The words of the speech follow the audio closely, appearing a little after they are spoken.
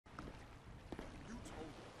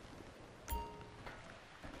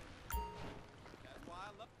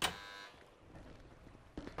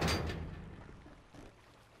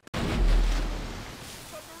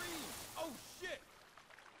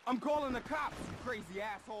I'm calling the cops, you crazy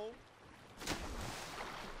asshole.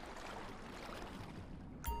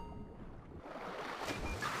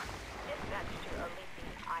 Dispatch to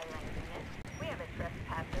Elysian Island unit. We have a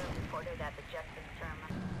trespasser reported at the Justice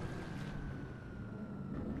Terminal.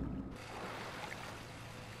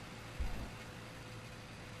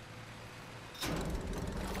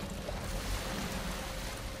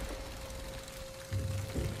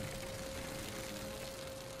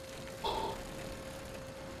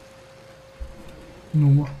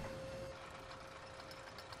 No.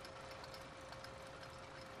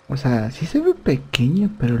 O sea, sí se ve pequeño,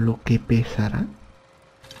 pero lo que pesará.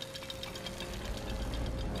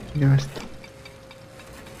 Ya está.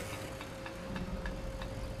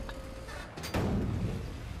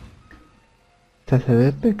 O sea, se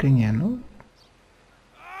ve pequeña, ¿no?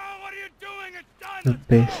 Lo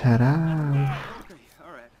pesará.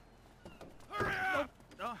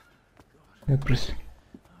 Me parece.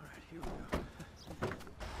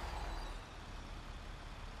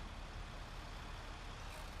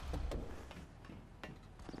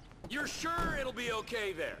 You're sure it'll be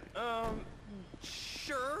okay there?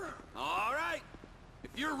 Sure. All right.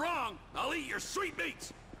 If you're wrong, I'll eat your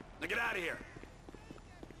sweetmeats. Now get out of here.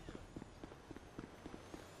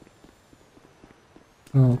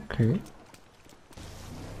 Okay.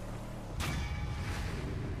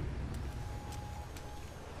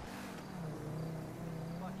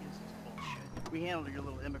 We handled your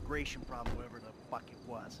little immigration problem, whatever the fuck it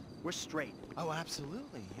was. We're straight. Oh,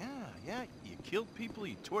 absolutely. Yeah. You killed people,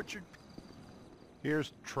 you tortured people.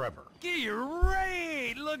 Here's Trevor.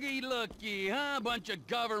 Great! Looky, huh? Bunch of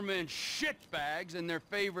government shitbags and their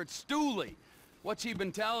favorite stoolie. What's he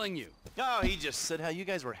been telling you? Oh, he just said how you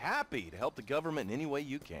guys were happy to help the government in any way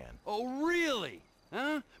you can. Oh, really?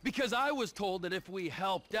 Huh? Because I was told that if we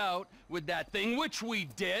helped out with that thing, which we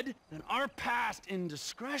did, then our past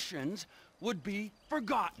indiscretions would be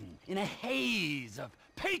forgotten in a haze of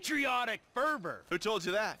patriotic fervor. Who told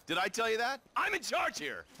you that? Did I tell you that? I'm in charge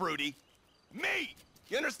here, Fruity. Me!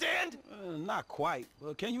 You understand? Not quite.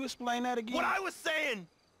 Can you explain that again? What I was saying!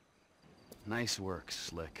 Nice work,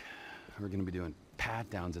 Slick. We're gonna be doing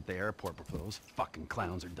pat-downs at the airport before those fucking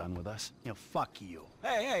clowns are done with us. You know, fuck you.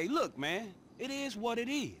 Hey, look, man. It is what it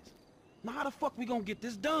is. Now how the fuck we gonna get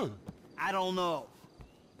this done? I don't know.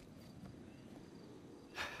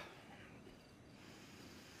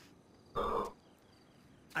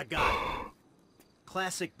 I got it.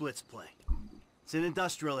 Classic blitz play. It's an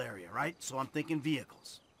industrial area, right? So I'm thinking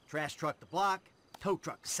vehicles. Trash truck to block, tow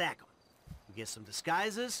truck to sack them. We get some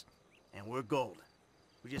disguises, and we're golden.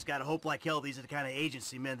 We just gotta hope like hell these are the kind of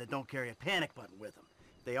agency men that don't carry a panic button with them.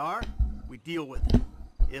 If they are, we deal with it.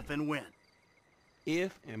 If and when.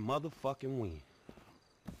 If and motherfucking when.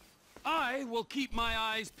 I will keep my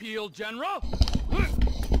eyes peeled, General!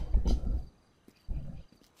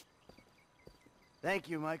 Thank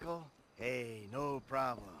you, Michael. Hey, no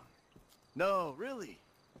problem. No, really.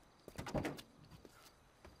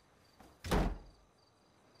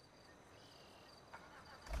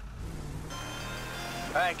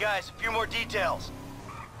 Alright guys, a few more details.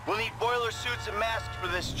 We'll need boiler suits and masks for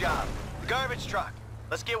this job. Garbage truck.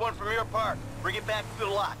 Let's get one from your park. Bring it back to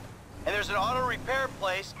the lot. And there's an auto repair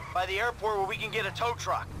place by the airport where we can get a tow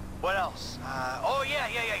truck. What else? Oh yeah,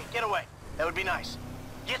 get away. That would be nice.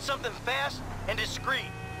 Get something fast and discreet.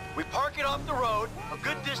 We park it off the road, a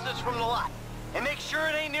good distance from the lot. And make sure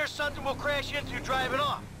it ain't near something we'll crash into driving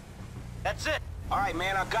off. That's it. All right,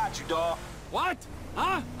 man, I got you, dawg. What?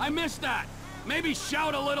 Huh? I missed that. Maybe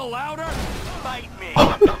shout a little louder? Fight me.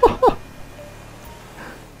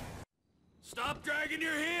 Stop dragging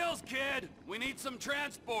your heels, kid. We need some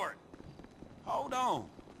transport. Hold on.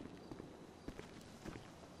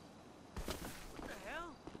 What the hell?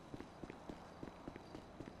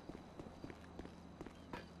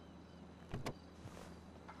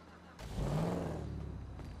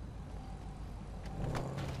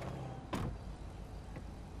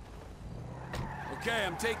 Okay,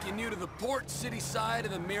 I'm taking you to the port city side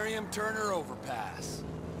of the Miriam Turner overpass.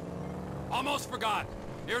 Almost forgot.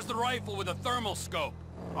 Here's the rifle with a thermal scope.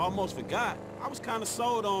 Almost forgot. I was kind of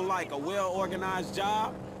sold on like a well-organized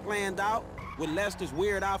job, planned out, with Lester's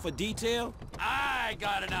weird eye for detail. I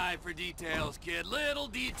got an eye for details, kid. Little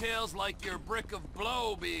details like your brick of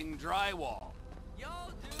blow being drywall. Yo,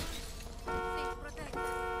 dude.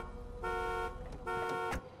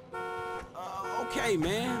 Okay,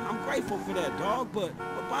 man. I'm grateful for that, dog, but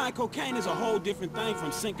buying cocaine is a whole different thing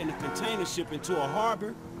from sinking a container ship into a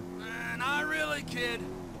harbor. Not really, kid.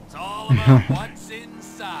 It's all about what's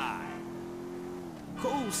inside.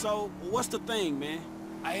 Cool, so what's the thing, man?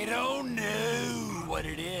 I don't know what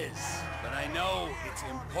it is, but but I know it's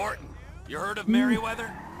important. You heard of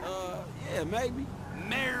Merryweather? Yeah, maybe.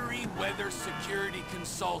 Merryweather Security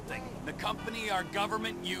Consulting, the company our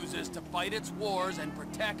government uses to fight its wars and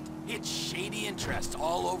protect its shady interests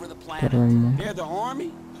all over the planet. They're the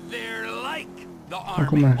army? They're like the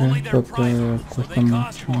como army, only they're ejército private, so cuesta they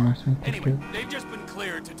cost mucho more. más en Anyway, cualquier... they've just been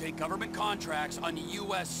cleared to take government contracts on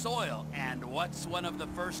U.S. soil. And what's one of the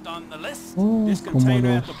first on the list? Oh, This como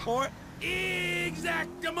container los... at the port?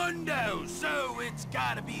 Exactamundo! So it's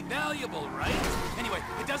gotta be valuable, right? Anyway,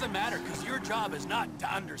 it doesn't matter, because your job is not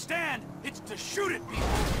to understand, it's to shoot at people.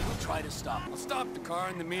 We'll try to stop. We'll stop the car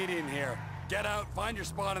in the median here. Get out, find your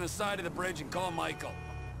spot on the side of the bridge, and call Michael.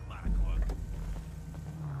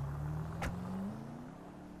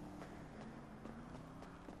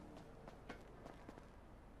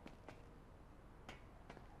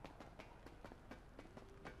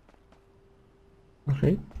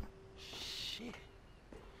 Okay. Shit.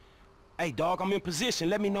 Hey, dog, I'm in position.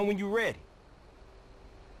 Let me know when you're ready.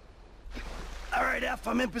 All right, F,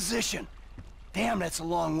 I'm in position. Damn, that's a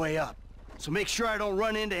long way up. So make sure I don't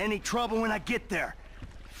run into any trouble when I get there.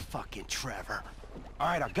 Fucking Trevor. All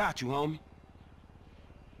right, I got you, homie.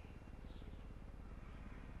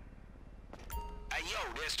 Hey, yo,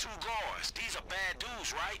 there's 2 guards. These are bad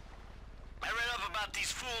dudes, right? I read up about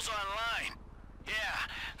these fools online. Yeah,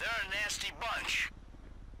 they're a nasty bunch.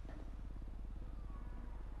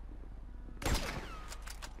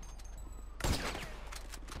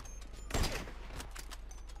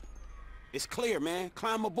 It's clear, man.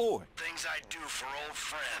 Climb aboard. Things I do for old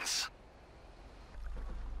friends.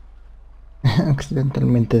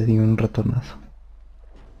 Accidentalmente di un ratonazo.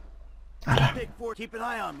 ¡Hala! Big Four, keep an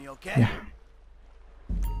eye on me, okay? Ya.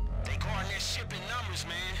 They guard their ship in numbers,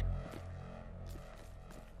 man.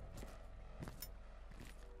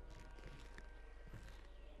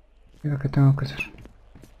 Mira, ¿qué tengo que hacer?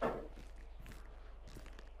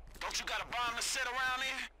 Don't you got a bomb to set around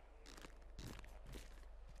here?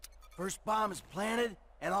 First bomb is planted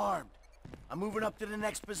and armed. I'm moving up to the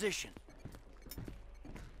next position.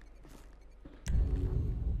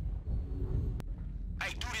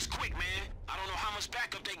 Hey, do this quick, man. I don't know how much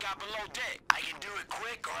backup they got below deck. I can do it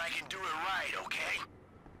quick or I can do it right, okay?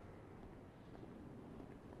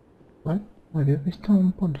 ¿Vale? ¿Había visto a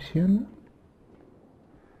un policía, no?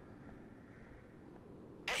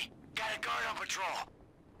 Hey, got a guard on patrol.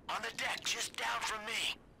 On the deck, just down from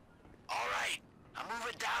me. All right, I'm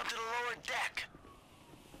moving down to the lower deck.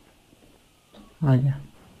 Ah, ya.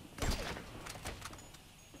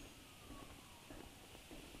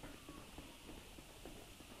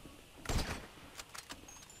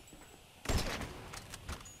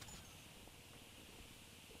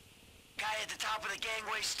 Guy at the top of the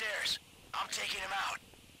gangway stairs. I'm taking him out.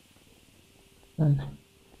 Vale.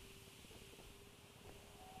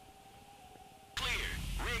 Clear.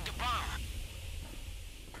 Rig the bomb.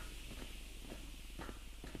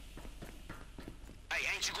 Hey,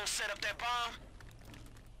 ain't you gonna set up that bomb?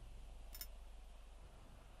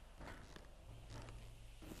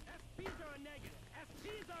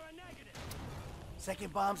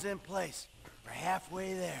 Second bomb's in place. We're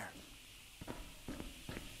halfway there.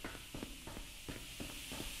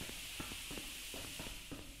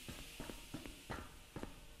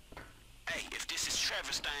 Hey, if this is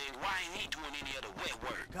Trevor's thing, why ain't he doing any of the wet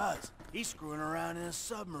work? Cuz, he's screwing around in a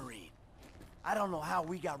submarine. I don't know how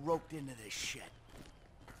we got roped into this shit.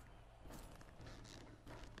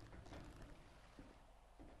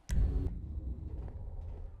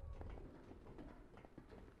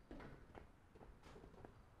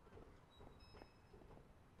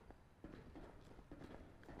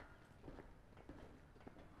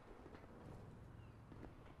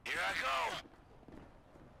 Here I go.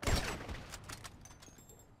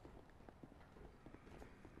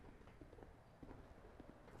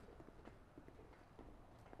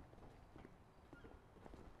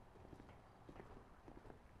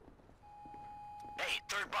 Hey,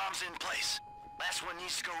 third bomb's in place. Last one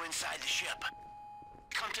needs to go inside the ship.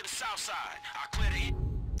 Come to the south side. I'll clear the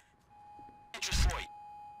entrance for you.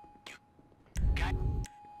 Got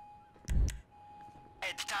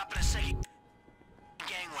at the top of the second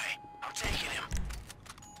gangway. I'm taking him.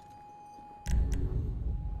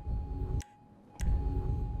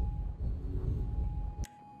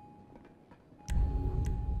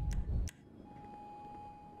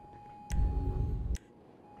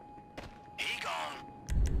 He gone.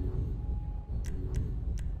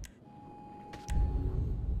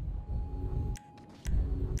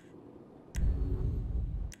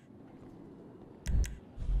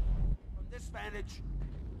 From this vantage.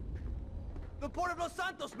 The Port of Los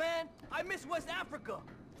Santos, man! I miss West Africa!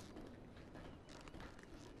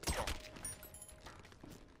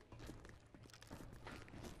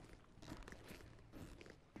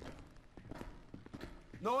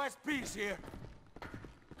 No SPs here.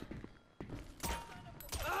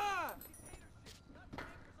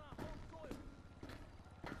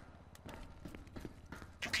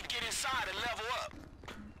 You can get inside and level up.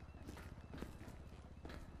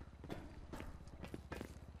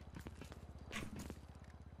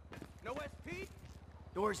 No SP?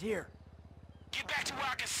 Door's here. Get back to where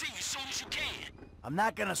I can see you as soon as you can. I'm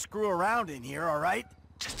not gonna screw around in here, all right?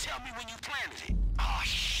 Just tell me when you planted it. Oh,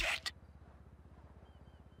 shit.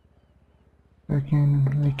 Again,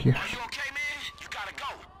 like here. Are you okay, man? You gotta go.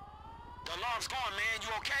 The alarm's going, man. You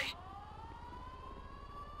okay?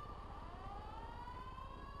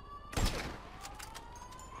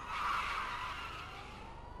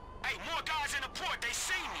 Hey, more guys in the port. They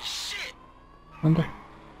see me. Shit. ¿Dónde?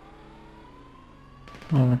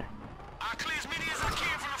 Ah, vale. I'll clear as many as I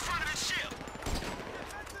can from the front of the ship.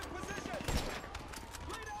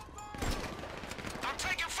 I'm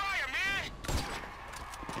taking fire, man.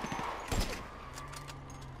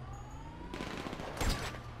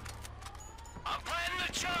 I'm planning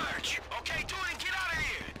a charge. Okay, do it and get out of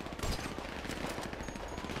here.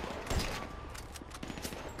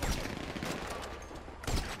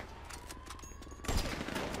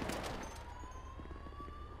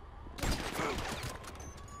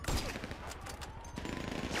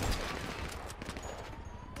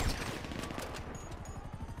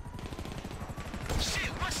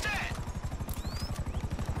 Shit, what's that?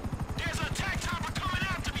 There's an attack chopper coming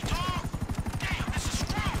after me, dog. Damn, this is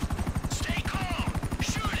screwed. Stay calm.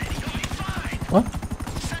 Shoot it. You'll be fine. What?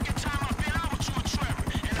 Second time I've been out with you and Trevor,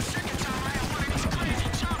 and the second time I had one of these crazy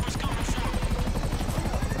choppers coming for me.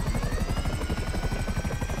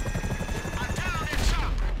 I downed that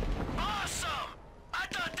chopper. Awesome. I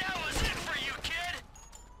thought that was it for you, kid.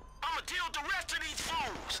 I'ma deal with the rest of these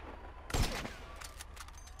fools.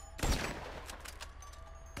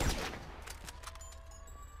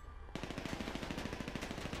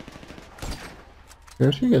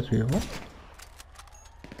 Pero sigue vivo.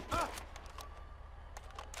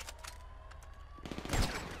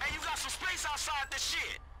 Hey, you got some space outside this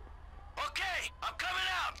shit. Okay, I'm coming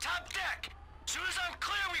out. Top deck. Soon as I'm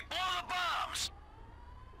clear, we blow the bombs.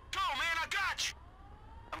 Go, man, I got you.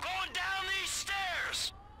 I'm going down these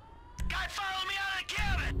stairs. Guy follow me out of the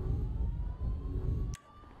cabin.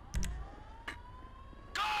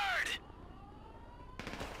 Guard!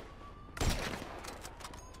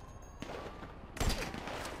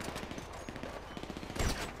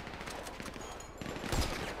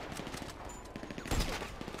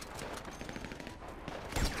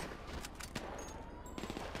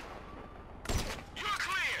 You're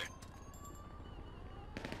clear.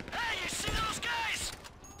 Hey, you see those guys?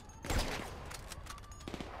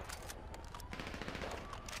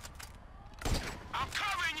 I'm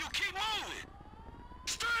covering you. Keep moving.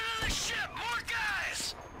 Stern of the ship. More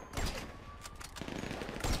guys.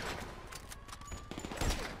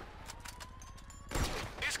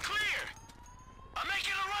 It's clear. I'm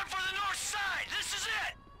making a run for the north side. This is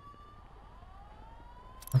it.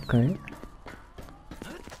 Ok.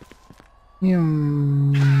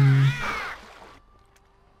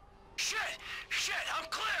 Shit, I'm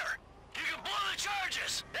clear. You can blow the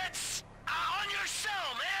charges. That's on your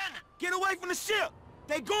cell, man. Get away from the ship!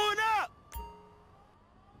 They going up!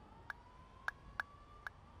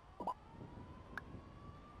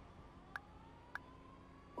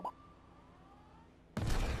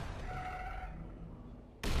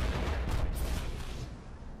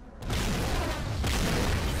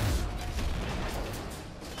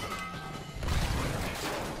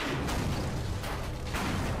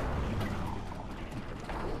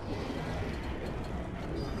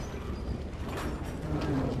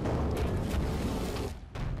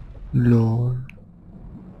 LOL.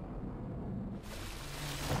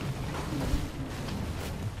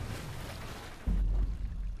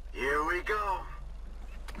 Here we go.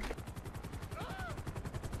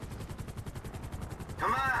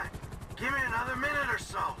 Come on, give me another minute or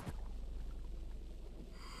so.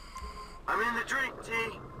 I'm in the drink, T.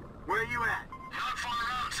 Where you at? Not far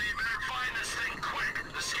out, so you better find this thing quick.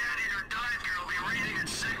 The scat eater dive gear will be reading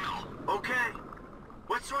its signal. Okay.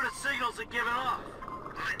 What sort of signals it giving off?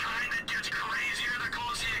 The kind that gets crazier the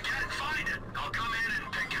closer you get. Find it. I'll come in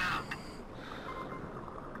and pick it up.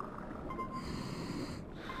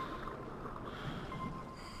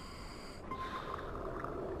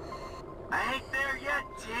 I ain't there yet,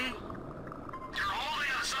 T. You're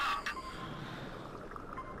holding us up.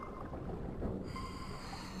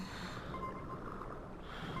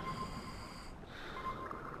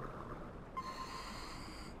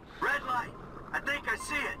 Red light. I think I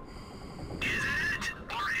see it. Is it?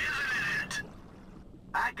 Or is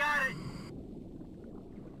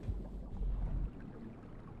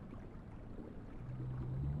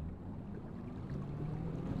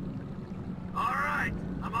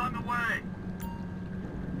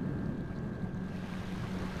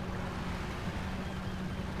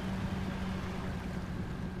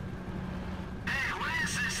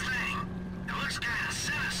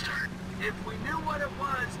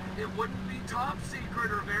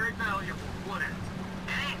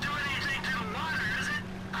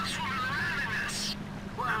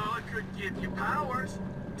could give you powers,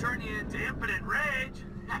 turn you into impotent rage.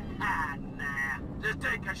 Nah, just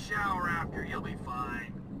take a shower after, you'll be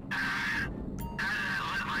fine. How did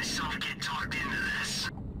I let myself get talked into this?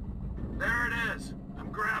 There it is.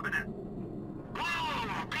 I'm grabbing it.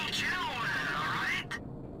 Whoa, be chill with it, alright?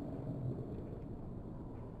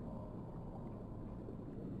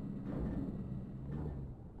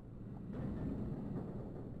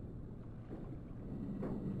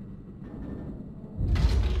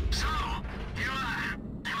 So, am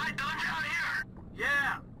I done down here?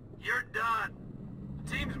 Yeah, you're done.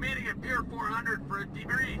 The team's meeting at Pier 400 for a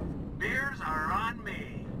debrief. Beers are on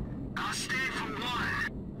me. I'll stay for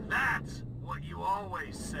one. That's what you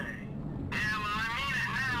always say. Yeah, well, I mean it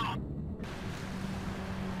now.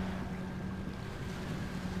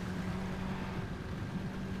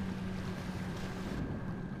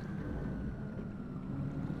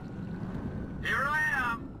 Here I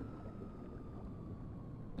am.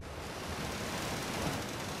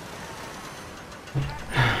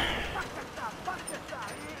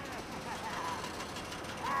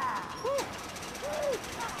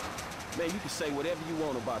 Man, you can say whatever you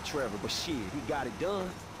want about Trevor, but shit, he got it done.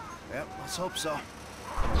 Yep, let's hope so.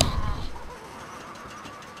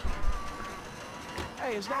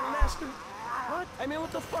 Hey, is that Lester? What? Hey, man,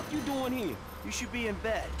 what the fuck you doing here? You should be in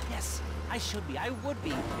bed. Yes, I should be. I would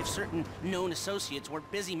be if certain known associates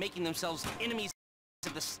weren't busy making themselves enemies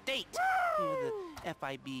of the state. You know, the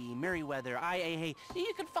FIB, Merryweather, IAA.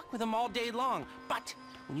 You can fuck with them all day long. But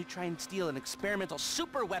when you try and steal an experimental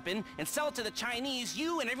super weapon and sell it to the Chinese,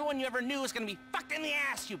 you and everyone you ever knew is gonna be fucked in the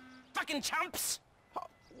ass, you fucking chumps!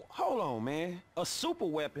 Hold on, man. A super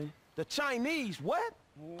weapon? The Chinese, what?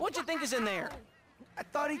 What you think is in there? I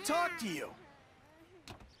thought he talked to you.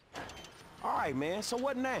 All right, man, so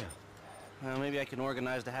what now? Well, maybe I can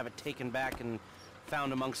organize to have it taken back and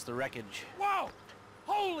found amongst the wreckage. Whoa!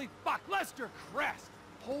 Holy fuck, Lester Crest!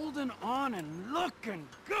 Holding on and looking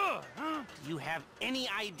good, huh? Do you have any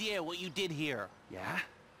idea what you did here? Yeah?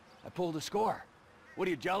 I pulled a score. What,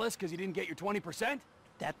 are you jealous because you didn't get your 20%?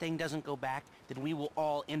 That thing doesn't go back, then we will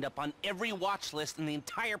all end up on every watch list in the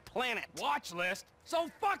entire planet. Watch list? So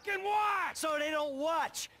fucking what? So they don't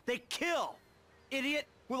watch, they kill. Idiot,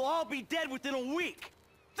 we'll all be dead within a week.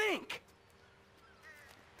 Think!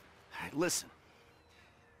 All right, listen.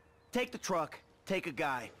 Take the truck, take a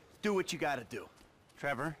guy, do what you gotta do.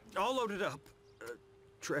 Trevor? All loaded up.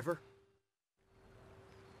 Trevor?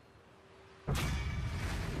 I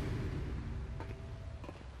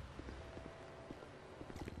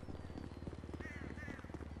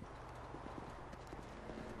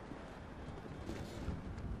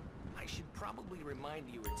should probably remind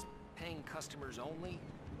you it's paying customers only.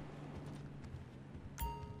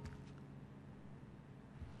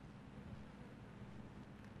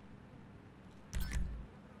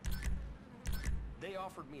 They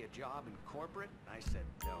offered me a job in corporate, and I said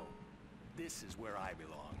no. This is where I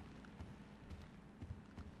belong.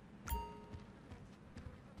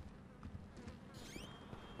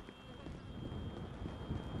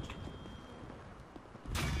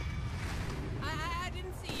 I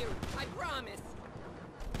didn't see you. I promise.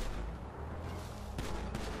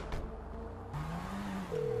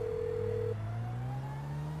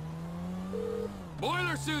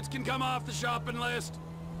 Boiler suits can come off the shopping list.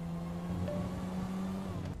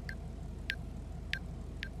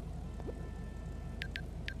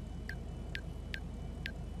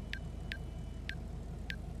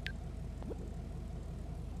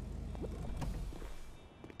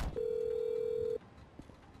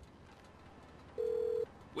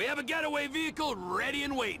 We have a getaway vehicle ready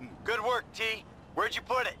and waiting. Good work, T. Where'd you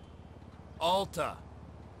put it? Alta.